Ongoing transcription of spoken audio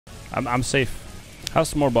I'm safe. Have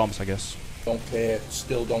some more bombs, I guess. Don't care.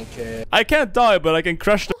 Still don't care. I can't die, but I can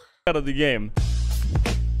crush the out of the game.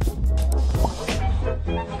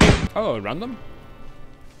 Oh, random?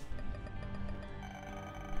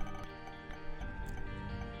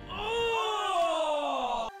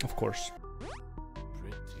 Of course.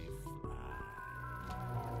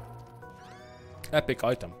 Epic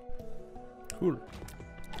item. Cool.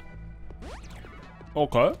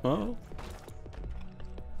 Okay.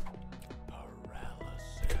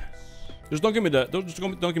 Just don't give me the.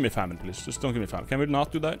 Don't give me famine, please. Just don't give me famine. Can we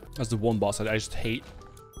not do that? That's the one boss I just hate.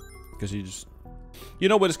 Because you just. You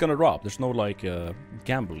know what it's gonna drop. There's no like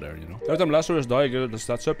gamble there, you know. Every time Lazarus die, I get the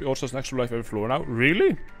stats up. He also has an extra life every floor now.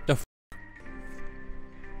 Really? The f.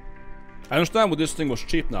 I understand why this thing was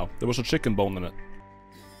cheap now. There was a chicken bone in it.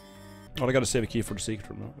 Oh, I gotta save a key for the secret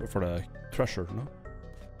room, no? Or for the treasure, no?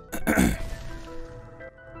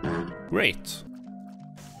 Great.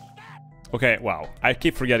 Okay, wow. I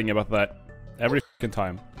keep forgetting about that. Every fucking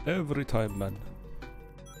time. Every time, man.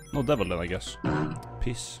 No devil then, I guess.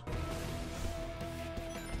 Peace.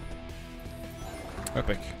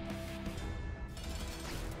 Epic.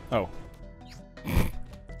 Oh.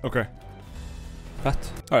 Okay.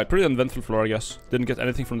 Fat. Alright, pretty uneventful floor, I guess. Didn't get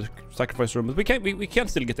anything from the sacrifice room, but we can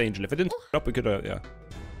still get Angel. If it didn't up, we could yeah.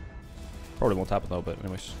 Probably won't happen though, but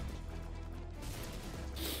anyways.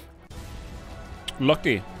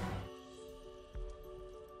 Lucky.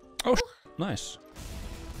 Oh, nice.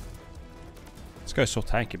 This guy's so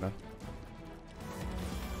tanky, man.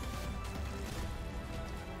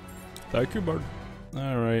 Thank you, bird.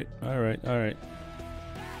 Alright, alright, alright.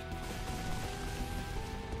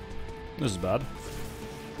 This is bad.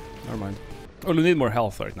 Never mind. Oh, we need more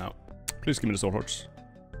health right now. Please give me the soul hearts.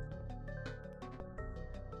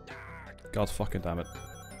 God fucking damn it.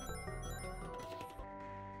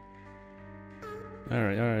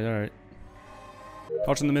 Alright, alright, alright.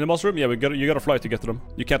 Hearts in the mini-boss room? Yeah, you gotta fly to get to them.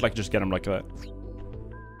 You can't like just get them like that.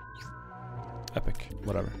 Epic.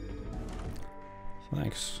 Whatever.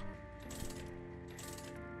 Thanks.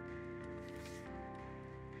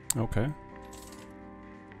 Okay.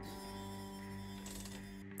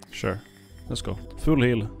 Sure. Let's go. Full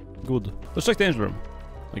heal. Good. Let's check the angel room,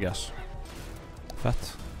 I guess. Fat.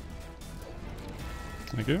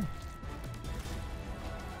 Thank you.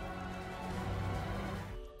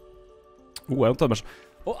 Oh, I don't have much.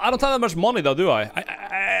 Oh, I don't have that much money though, do I?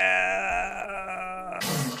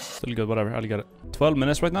 Still good, whatever. I'll get it. 12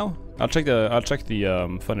 minutes right now. I'll check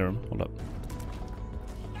the funny room. Hold up.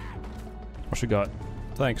 What you got?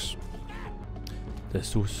 Thanks.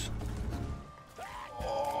 Jesus.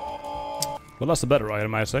 Well, that's the better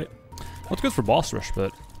item, I'd say. Not good for boss rush,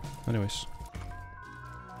 but anyways.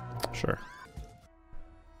 Sure.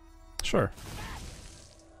 Sure.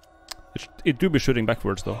 It do be shooting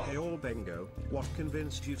backwards, though. Hey, all Bengo, what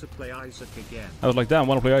convinced you to play Isaac again? I was like, damn, I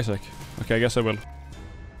wanna play Isaac. Okay, I guess I will.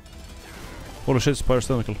 Holy shit, it's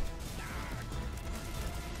pyrocynical.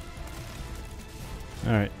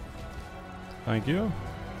 Alright. Thank you.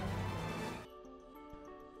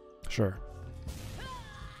 Sure.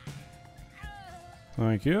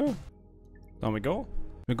 Thank you. Down we go.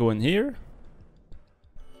 We go in here.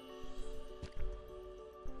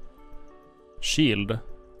 Shield.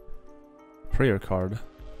 Prayer card.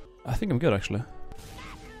 I think I'm good actually.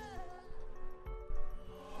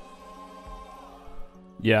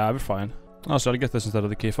 Yeah, I'll be fine. Oh, so I'll get this instead of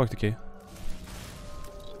the key. Fuck the key.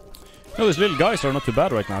 No, these little guys are not too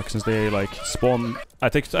bad right now since they like spawn. I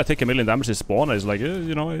take a million damage. They spawn. It's like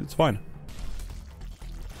you know, it's fine.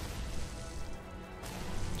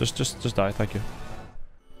 Just die. Thank you.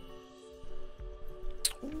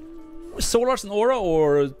 Solar's an aura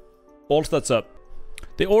or all stats up.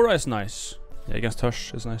 The aura is nice. Yeah, against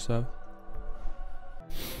Hush is nice to have.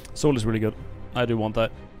 Soul is really good. I do want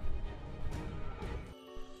that.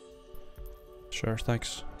 Sure,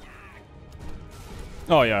 thanks.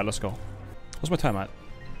 Oh yeah, let's go. What's my time at?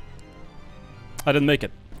 I didn't make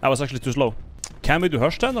it. I was actually too slow. Can we do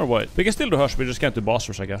Hush then or what? We can still do Hush, we just can't do boss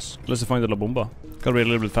rush, I guess. Let's find the La Bomba. Gotta be a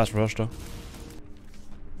little bit fast for Hush though.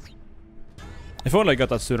 If only I got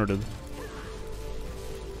that sooner, dude.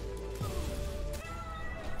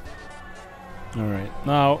 Alright,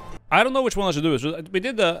 now, I don't know which one I should do. We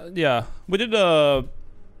did the, yeah, we did the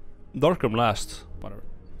Dark Room last. Whatever,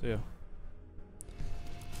 yeah.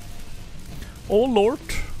 Oh lord.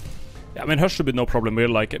 Yeah, I mean Hush should be no problem. We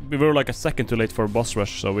were like a second too late for boss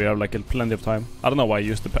rush, so we have like plenty of time. I don't know why I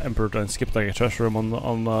used the Emperor and skipped like a treasure room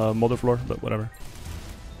on Mother Floor, but whatever.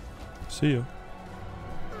 See you.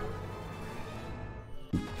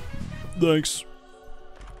 Thanks.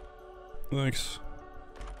 Thanks.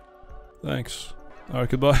 Thanks. Alright,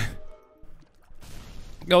 goodbye.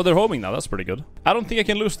 Oh, they're homing now. That's pretty good. I don't think I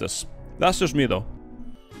can lose this. That's just me, though.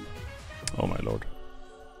 Oh my lord.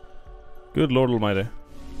 Good lord almighty.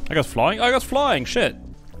 I got flying? I got flying! Shit!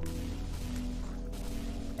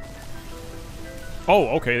 Oh,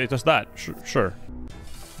 okay, it does that. Sure.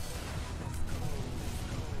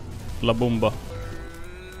 La Bomba.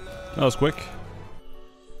 That was quick.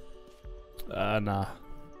 Nah.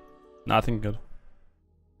 Nothing good.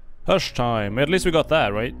 Hush time. At least we got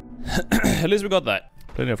that, right? At least we got that.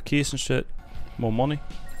 Plenty of keys and shit. More money.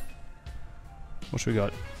 What should we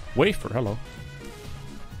got? Wafer, hello.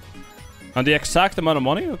 And the exact amount of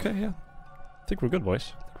money? Okay, yeah. I think we're good,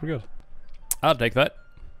 boys. I think we're good. I'll take that.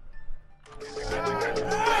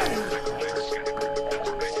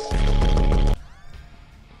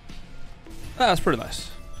 That's pretty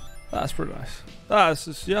nice. That's pretty nice. That's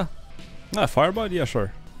just, yeah. Firebite? Yeah,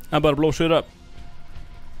 sure. I'm about to blow shit up.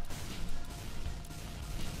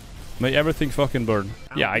 May everything fucking burn.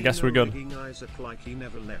 Yeah, I guess we're good. I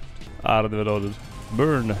don't even know, dude.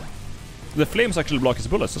 Burn. The flames actually block his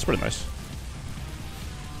bullets. That's pretty nice.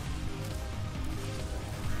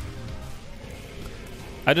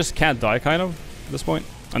 I just can't die, kind of, at this point.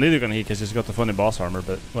 And neither can he, because he's got the funny boss armor,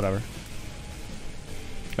 but whatever.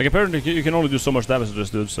 Like, apparently you can only do so much damage to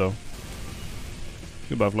this dude, so...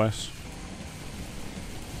 Goodbye, flies.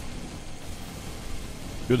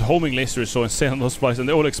 Dude, homing laser is so insane on those flies, and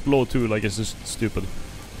they all explode too, like, it's just stupid.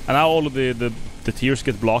 And now all of the tiers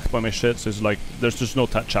get blocked by my shit, so it's like, there's just no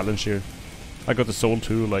challenge here. I got the soul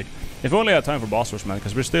too, like... If only I had time for boss rush, man,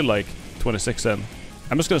 because we're still, like, 26 in.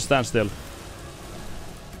 I'm just gonna stand still.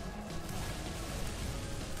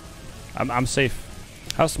 I'm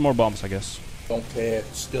safe. Have some more bombs, I guess. Don't care.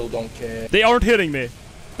 Still don't care. They aren't hitting me.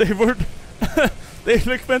 They weren't. They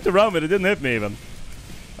like went around me. They didn't hit me even.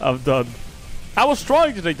 I'm done. I was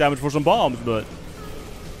trying to take damage for some bombs, but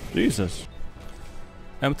Jesus.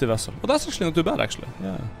 Empty vessel. Well, that's actually not too bad, actually.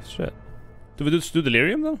 Yeah, shit. Do we do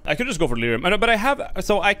delirium then? I could just go for delirium, but I have.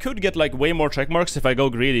 So I could get like way more check marks if I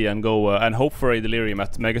go greedy and go and hope for a delirium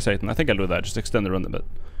at Mega Satan. I think I'll do that. Just extend the run a bit.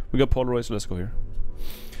 We got Polaroid, so let's go here.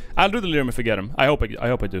 I'll do delirium if I get him. I hope I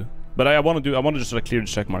do. But I want to just like clear the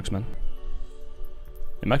check marks, man.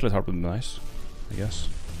 Immaculate Heart would be nice, I guess.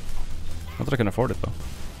 Not that I can afford it though.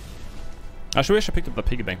 I wish I picked up the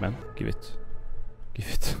piggy bank, man. Give it. Give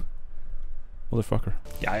it. Motherfucker.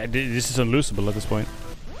 Yeah, this is unlosable at this point.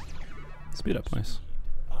 Speed up, nice.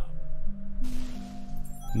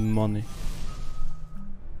 Money.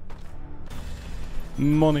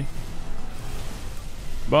 Money.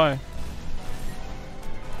 Bye.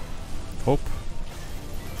 Hope.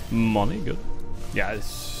 Money, good. Yeah, it's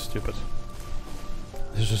stupid.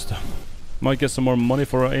 It's just dumb. Might get some more money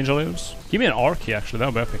for our angel items. Give me an R key, actually, that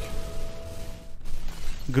would be epic.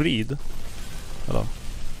 Greed. Hello.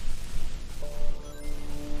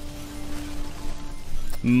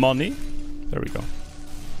 Money. There we go.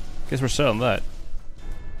 Guess we're selling that.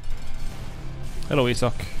 Hello,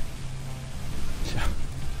 Isak. Yeah.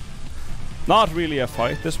 Not really a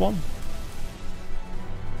fight, this one.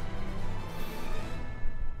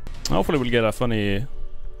 Hopefully we'll get a funny...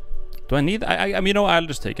 Do I need... I mean, you know, I'll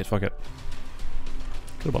just take it. Fuck it.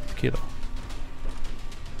 Could have bought the key, though.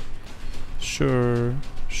 Sure.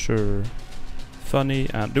 Sure. Funny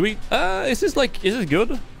and... Do we... is this like... Is this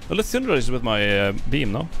good? Well, let's synergize with my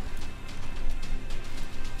beam, no?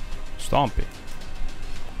 Stompy.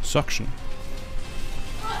 Suction.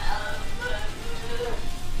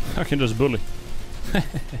 I can just bully.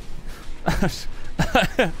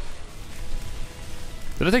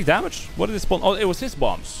 Did I take damage? What did it spawn? Oh, it was his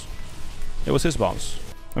bombs. It was his bombs.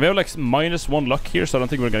 And we have like -1 luck here, so I don't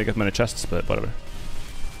think we're gonna get many chests, but whatever.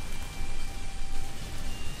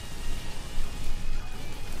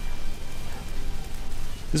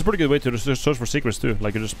 This is a pretty good way to search for secrets too.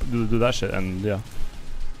 Like you just do that shit and yeah.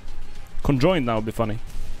 Conjoined now would be funny.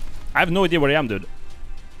 I have no idea where I am, dude.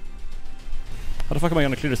 How the fuck am I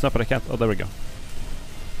gonna clear this up? But I can't. Oh, there we go.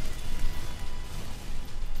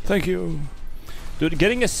 Thank you. Dude,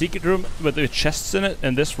 getting a secret room with the chests in it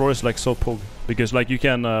and this floor is like so pug. Because like you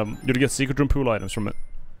can, you'll get secret room pool items from it.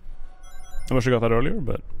 I wish I got that earlier,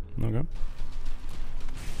 but okay.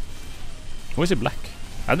 Why is it black?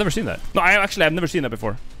 I've never seen that. No, I've never seen that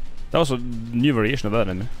before. That was a new variation of that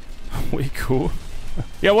in me. Way cool.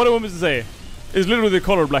 Yeah, what I want me to say. It's literally the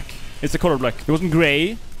color black. It's the color black. It wasn't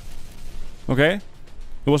grey. Okay?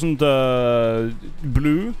 It wasn't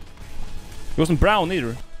blue. It wasn't brown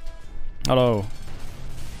either. Hello.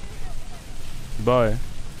 Bye.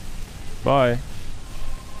 Bye.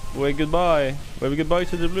 Wave goodbye. Wave goodbye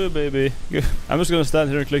to the blue, baby. I'm just gonna stand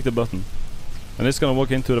here and click the button. And it's gonna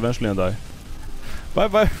walk into it eventually and die. Bye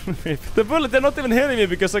bye. The bullet, they're not even hitting me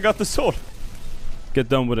because I got the sword. Get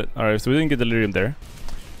done with it. Alright, so we didn't get delirium there.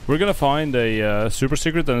 We're gonna find a super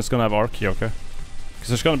secret and it's gonna have Archie, okay? Because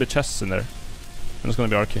there's gonna be chests in there. And it's gonna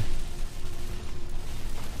be Archie.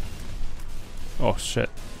 Oh shit.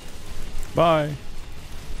 Bye.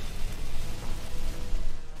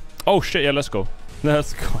 Oh shit, yeah, let's go.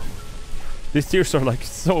 Let's go. These tears are like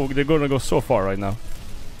so... They're gonna go so far right now.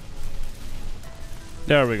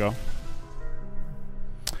 There we go.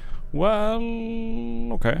 Well...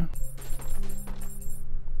 Okay.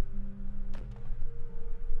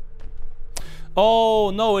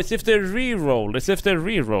 Oh no, it's if they're re-rolled. It's if they're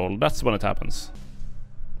re-rolled. That's when it happens.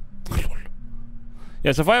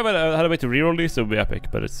 Yeah, so if I had a way to re-roll these, it would be epic,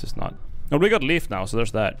 but it's just not. Oh, we got leaf now, so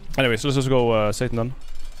there's that. Anyway, so let's just go Satan then.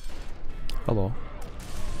 Hello.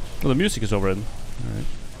 Oh, the music is overridden. Alright.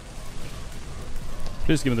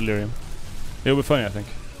 Please give me delirium. It'll be funny, I think.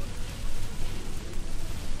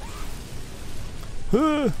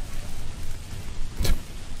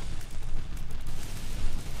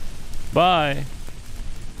 Bye.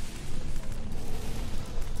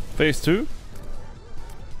 Phase 2.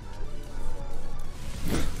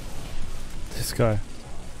 This guy.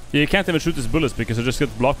 Yeah, you can't even shoot his bullets because it just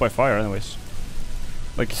gets blocked by fire anyways.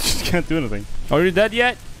 Like, you just can't do anything. Are you dead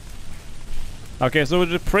yet? Okay, so we'll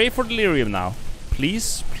just pray for delirium now.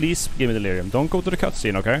 Please, please give me delirium. Don't go to the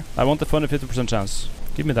cutscene, okay? I want the funny 50% chance.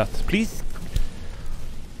 Give me that. Please.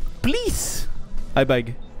 Please! I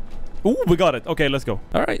beg. Ooh, we got it. Okay, let's go.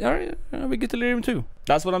 Alright, alright. We get delirium too.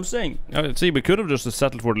 That's what I'm saying. See, we could have just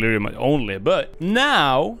settled for delirium only, but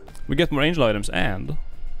now we get more angel items and...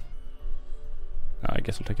 I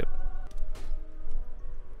guess I'll take it.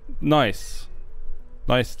 Nice.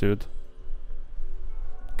 Nice, dude.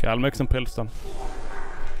 Okay, I'll make some pills then.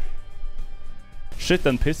 Shit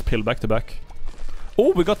and piss pill back to back.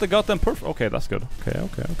 Oh, we got the goddamn perf. Okay, that's good. Okay,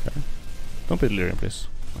 okay, okay. Don't be delirium, please.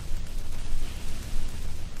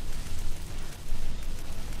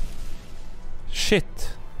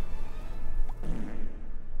 Shit.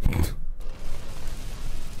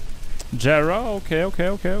 Jera, okay, okay,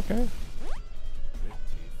 okay, okay.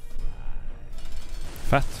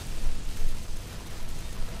 Fat.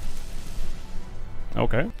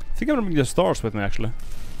 Okay. I think I'm gonna bring the stars with me actually.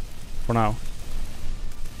 For now.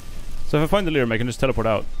 So if I find delirium I can just teleport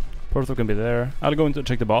out. Portal can be there. I'll go in to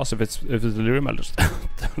check the boss. If it's delirium I'll just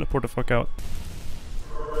teleport the fuck out.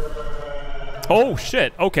 Oh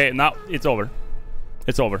shit! Okay, now it's over.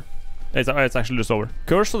 It's over. It's actually just over.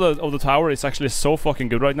 Curse of the tower is actually so fucking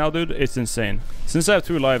good right now, dude. It's insane. Since I have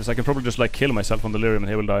 2 lives, I can probably just like kill myself on delirium and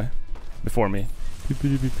he will die before me.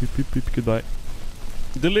 Goodbye.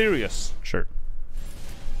 Delirious. Sure.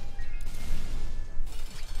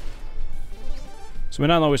 So we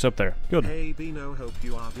now know he's up there. Good. Hey Bino, hope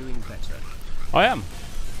you are doing better. I am.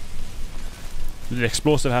 The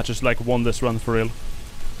explosive hat just like won this run for real.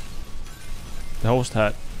 The host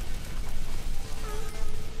hat.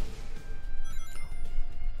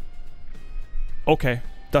 Okay,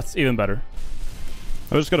 that's even better.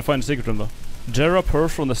 I'm just gonna find the secret room though. Jera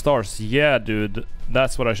Perf from the stars. Yeah, dude.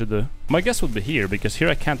 That's what I should do. My guess would be here, because here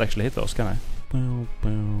I can't actually hit those, can I? Bow,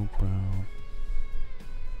 bow, bow.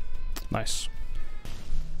 Nice.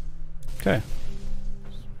 Okay.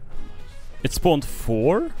 It spawned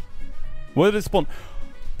 4? What did it spawn?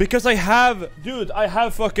 Because I have... Dude, I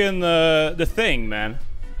have fucking the thing, man.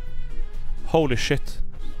 Holy shit.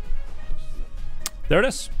 There it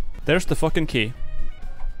is. There's the fucking key.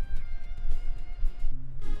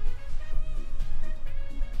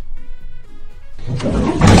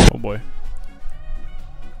 Oh boy.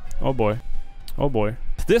 Oh boy. Oh boy.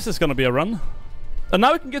 This is gonna be a run. And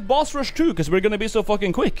now we can get boss rush too, because we're gonna be so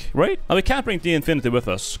fucking quick, right? Now we can't bring the infinity with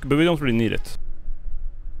us, but we don't really need it.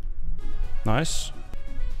 Nice.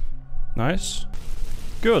 Nice.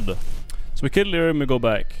 Good. So we kill Lyrium and we go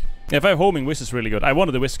back. Yeah, if I have homing, Whiz is really good. I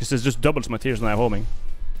wanted the Whiz because it just doubles my tears when I have homing.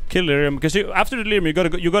 Kill Lyrium, because after the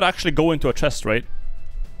Lyrium you gotta actually go into a chest, right?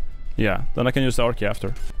 Yeah, then I can use the Archie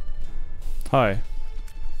after. Hi.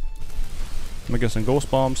 Let me get some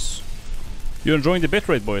ghost bombs. You're enjoying the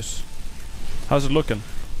bitrate, boys? How's it looking?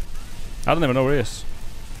 I don't even know where he is.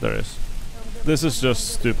 There he is. This is just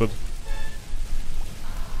stupid.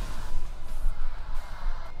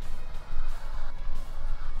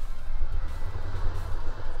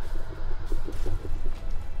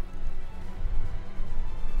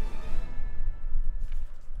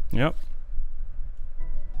 Yep.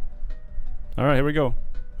 Alright, here we go.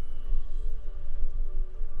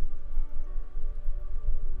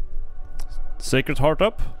 Sacred heart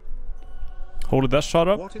up. Holy death shot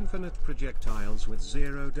up. What infinite projectiles with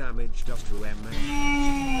 0 damage does to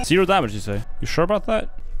MA? 0 damage, you say? You sure about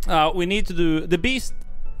that? We need to do the beast.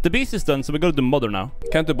 The beast is done, so we go to the mother now.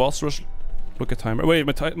 Can't do boss rush. Look at timer. Wait,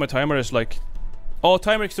 my timer is like... Oh,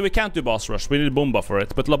 timer, so we can't do boss rush. We need Boomba for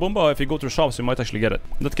it. But La Boomba, if you go to shops, you might actually get it.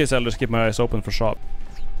 In that case, I'll just keep my eyes open for shop.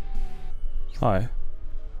 Hi.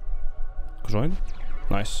 Join?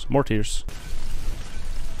 Nice. More tears.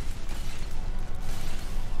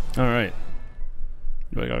 Alright.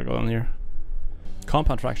 I gotta go down here.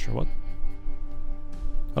 Compound fracture, what?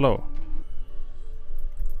 Hello.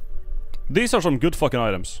 These are some good fucking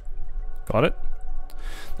items. Got it.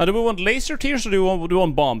 Now, do we want laser tears or do we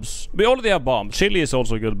want bombs? We already have bombs. Chili is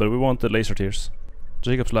also good, but we want the laser tears.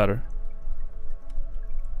 Jacob's ladder.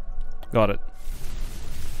 Got it.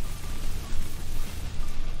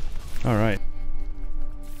 Alright.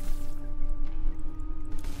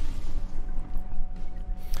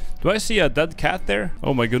 Do I see a dead cat there?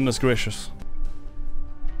 Oh my goodness gracious.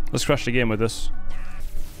 Let's crash the game with this.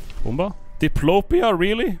 Boomba? Diplopia,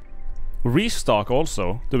 really? Restock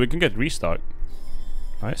also. Dude, we can get restock.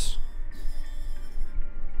 Nice.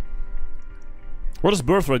 What does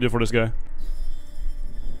birthright do for this guy?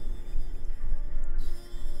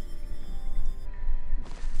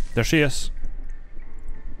 There she is.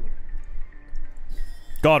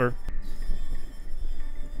 Got her.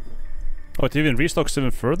 Oh, it even restocks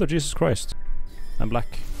even further? Jesus Christ. I'm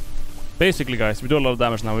black. Basically, guys, we do a lot of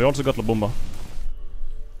damage now. We also got La Boomba.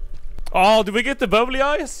 Oh, did we get the bubbly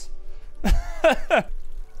eyes?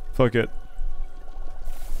 Fuck it.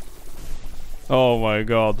 Oh my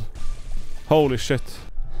god. Holy shit.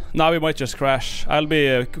 Now we might just crash. I'll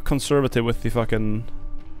be conservative with the fucking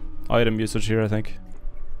item usage here, I think.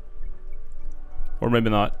 Or maybe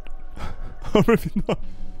not. Or maybe not.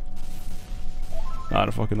 I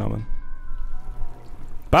don't fucking know, man.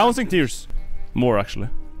 Bouncing tears. More, actually.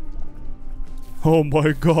 Oh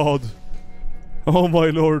my god. Oh my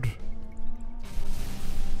lord.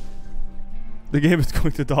 The game is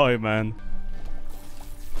going to die, man.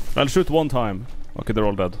 I'll shoot one time. Okay, they're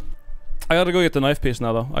all dead. I gotta go get the knife piece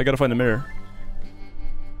now, though. I gotta find the mirror.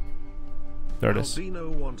 There it is. Albino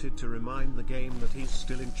wanted to remind the game that he's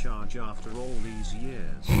still in charge after all these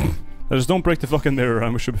years. I just don't break the fucking mirror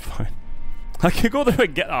and we should be fine. I can go there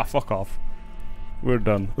and get... Ah, fuck off. We're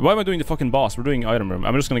done. Why am I doing the fucking boss? We're doing item room.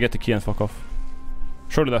 I'm just gonna get the key and fuck off.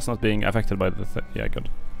 Surely that's not being affected by the thing. Yeah, good.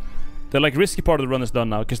 The like risky part of the run is done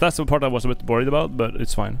now, because that's the part I was a bit worried about, but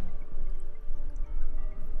it's fine.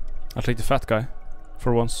 I'll take the fat guy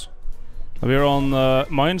for once. We're on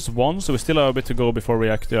 -1, so we still have a bit to go before we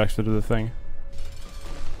actually do the thing.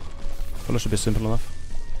 Well, that should be simple enough.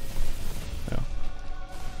 Yeah.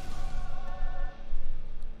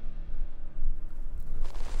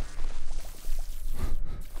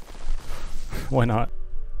 Why not?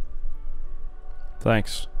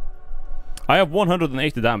 Thanks. I have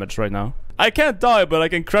 180 damage right now. I can't die, but I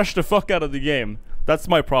can crash the fuck out of the game. That's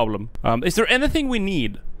my problem. Is there anything we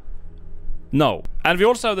need? No. And we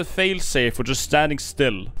also have the failsafe for just standing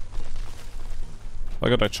still. I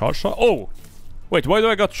got a charge shot? Oh! Wait, why do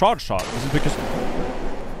I got charge shot? Is it because...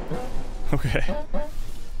 Okay.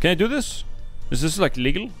 Can I do this? Is this like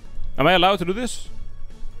legal? Am I allowed to do this?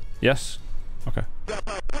 Yes. Okay.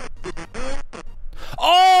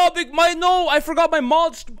 Oh, no, I forgot my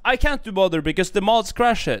mods. I can't do bother because the mods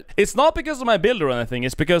crash it. It's not because of my build or anything,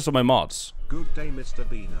 it's because of my mods. Good day, Mr.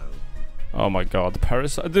 Beano. Oh my god,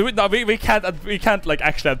 parasite. No, we can't like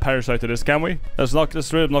actually add parasite to this, can we? That's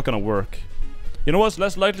really not gonna work. You know what's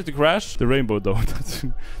less likely to crash? The rainbow though.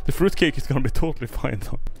 The fruitcake is gonna be totally fine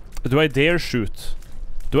though. Do I dare shoot?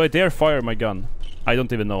 Do I dare fire my gun? I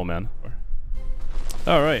don't even know, man.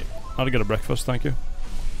 Alright, I'll get a breakfast, thank you.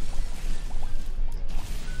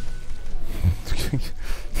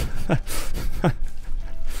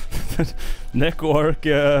 Neko arc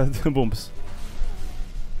bombs.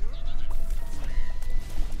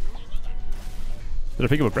 Did I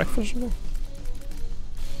pick up a breakfast?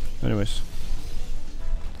 Anyways.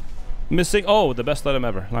 Missing. Oh, the best item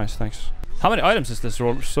ever. Nice, thanks. How many items is this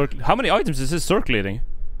How many items is this circulating?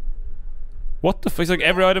 What the fuck? It's like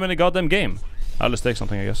every item in the goddamn game. I'll just take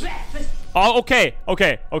something, I guess. Oh, okay.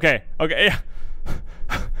 Yeah.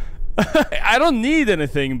 I don't need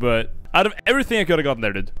anything, but out of everything I could have gotten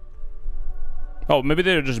there, dude. Oh, maybe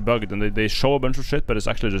they're just bugged and they show a bunch of shit, but it's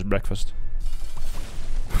actually just breakfast.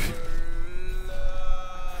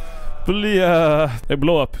 They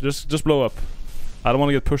blow up. Just blow up. I don't want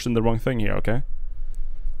to get pushed in the wrong thing here, okay?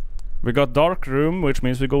 We got dark room, which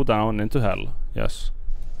means we go down into hell. Yes.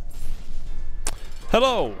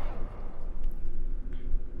 Hello!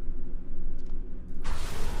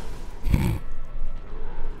 'Cause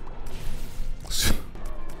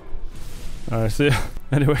Alright, see ya.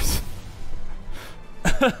 Anyways.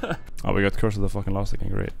 Oh, we got Curse of the fucking Lost again,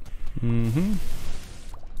 great.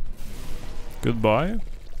 Goodbye.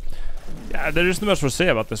 Yeah, there isn't much to say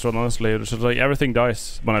about this one, honestly. It's just like everything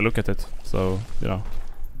dies when I look at it. So, you know.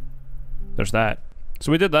 There's that.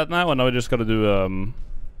 So we did that now, and now we just gotta do,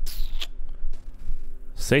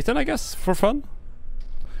 Satan, I guess, for fun.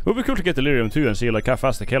 It would be cool to get Delirium too and see like how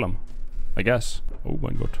fast they kill him. I guess. Oh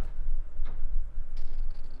my god.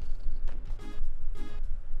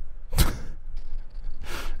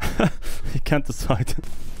 He can't decide.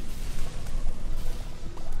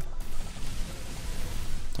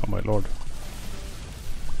 Oh my lord.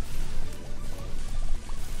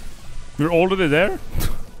 You're already there?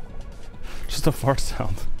 Just a fart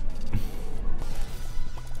sound.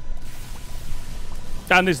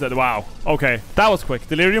 And he's dead. Wow. Okay. That was quick.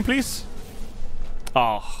 Delirium, please.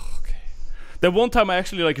 Oh, okay. The one time I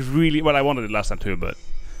actually like really... Well, I wanted it last time too, but...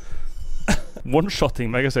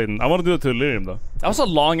 One-shotting Mega Satan. I want to do it to Delirium though. That was a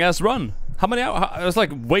long-ass run. How many hours? It was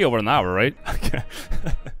like way over an hour, right? Okay.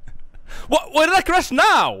 What? Why did I crash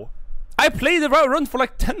now? I played the run for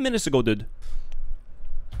like 10 minutes ago, dude.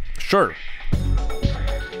 Sure.